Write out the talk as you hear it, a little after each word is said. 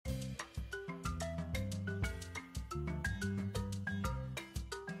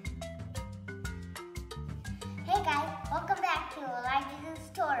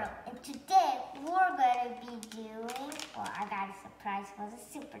tutorial, and today we're going to be doing, well, I got a surprise for the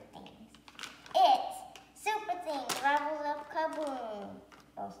Super Things. It's Super Things, Levels of Kaboom.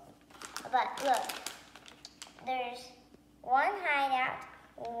 But look, there's one hideout,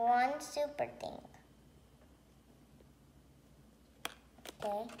 one Super Thing.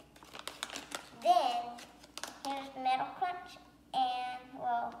 Okay. Then, here's the Metal Crunch, and,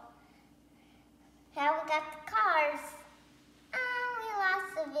 well, how we got the cars. We lost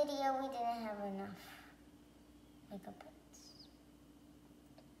the video. We didn't have enough makeup points.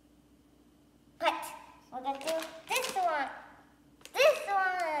 But we're going to do this one. This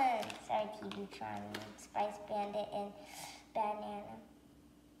one. Sorry, TV-tron, Spice Bandit, and Banana.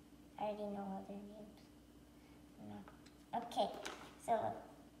 I already know all their names. No. Okay, so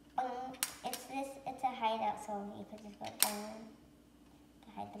it's a hideout, so you could just go to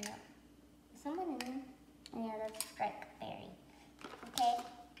hide them up. Is someone in there? Oh, yeah, that's Strike Berry. Okay,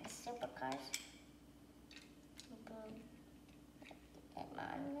 the supercars. Boom. Get them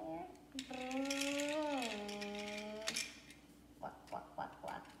on there. Boom. Walk.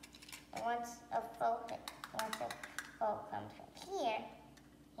 And once a foe comes from here,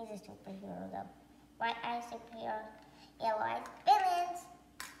 he's a superhero though. White eye superhero, yellow eye villains.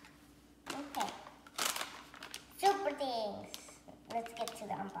 Okay. Super Things. Let's get to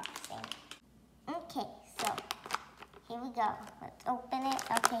the unboxing. Okay, so here we go. Let's open it.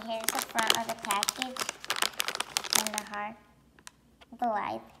 Okay, here's the front of the package and the heart.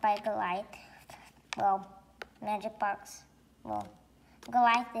 Goliath by Goliath. Well, Magic Box. Well,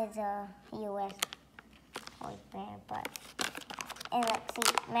 Goliath is a US brand, but and let's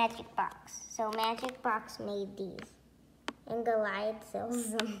see, Magic Box. So Magic Box made these, and Goliath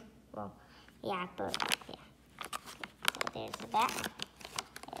sells them. Well, yeah, but yeah. So there's the back.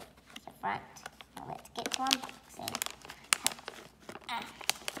 There's the front. Now let's get to unboxing.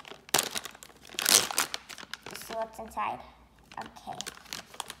 Let's see what's inside. Okay.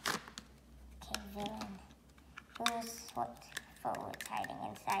 Okay, villain. Who's what foe is hiding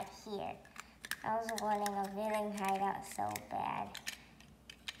inside here? I was wanting a villain hideout so bad.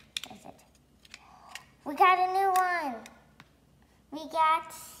 What is it? We got a new one! We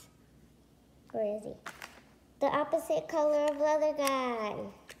got... Where is he? The opposite color of the other guy.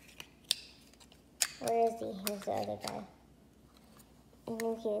 Where is he? Here's the other guy. I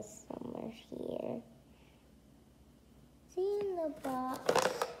think he is somewhere here. Is he in the box?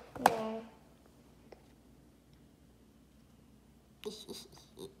 No.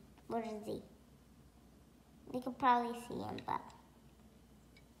 Where is he? You can probably see him, but...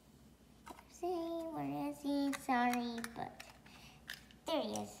 Where is he? Sorry, but... There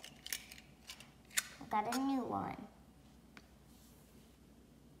he is. I got a new one.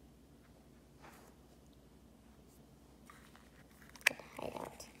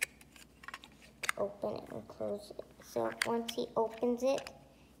 Hideout. Open it and close it. So once he opens it,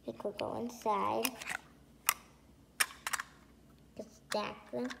 he could go inside.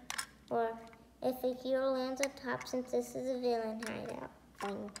 Stack them. Or if a hero lands on top, since this is a villain hideout,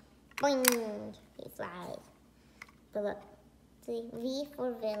 boing, boing, he flies. But look, see, V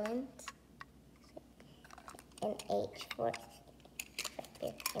for villains, and H for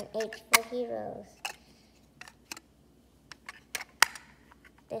heroes.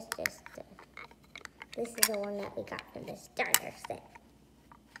 This is the one that we got from the starter set.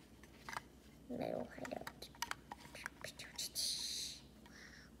 Metal hideout.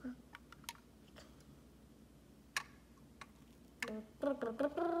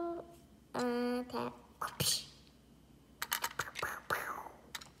 Tap.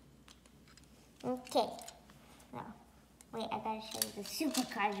 Okay. Now, wait, I gotta show you the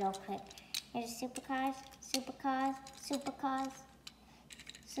supercars real quick. Here's supercars, supercars, supercars,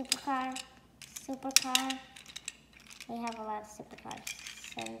 supercar. We have a lot of supercars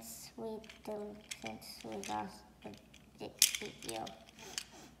since we lost the video.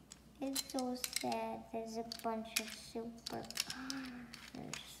 It's so sad. There's a bunch of supercars.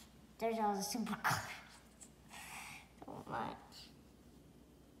 There's all the supercars. So much.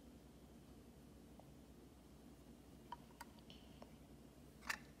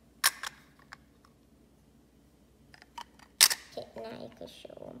 Okay, now you can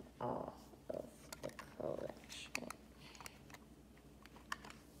show them all of the collection.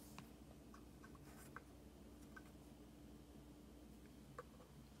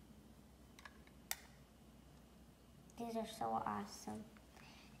 These are so awesome.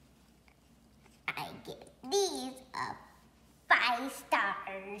 I give these a 5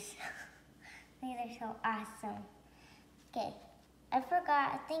 stars. These are so awesome. Okay, I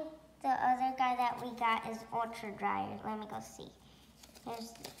forgot. I think the other guy that we got is Ultra Dryer. Let me go see.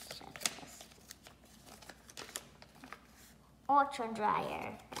 Here's the checklist. Ultra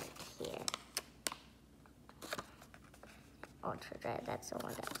dryer here. Ultra dryer, that's the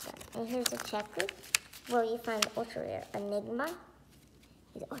one that's done. And here's a checklist where you find the ultra rare Enigma.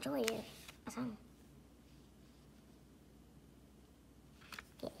 Is ultra rare. Awesome.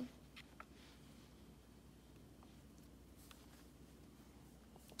 Okay.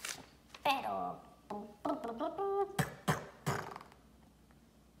 Pero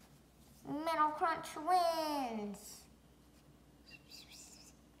Metal Crunch wins.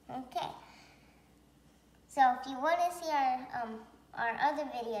 Okay. So if you want to see our other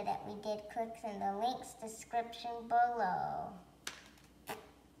video that we did, click in the links description below.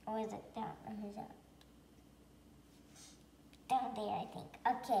 Or is it down? Who's that? Down there, I think.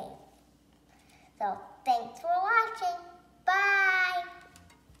 Okay. So thanks for watching. Bye.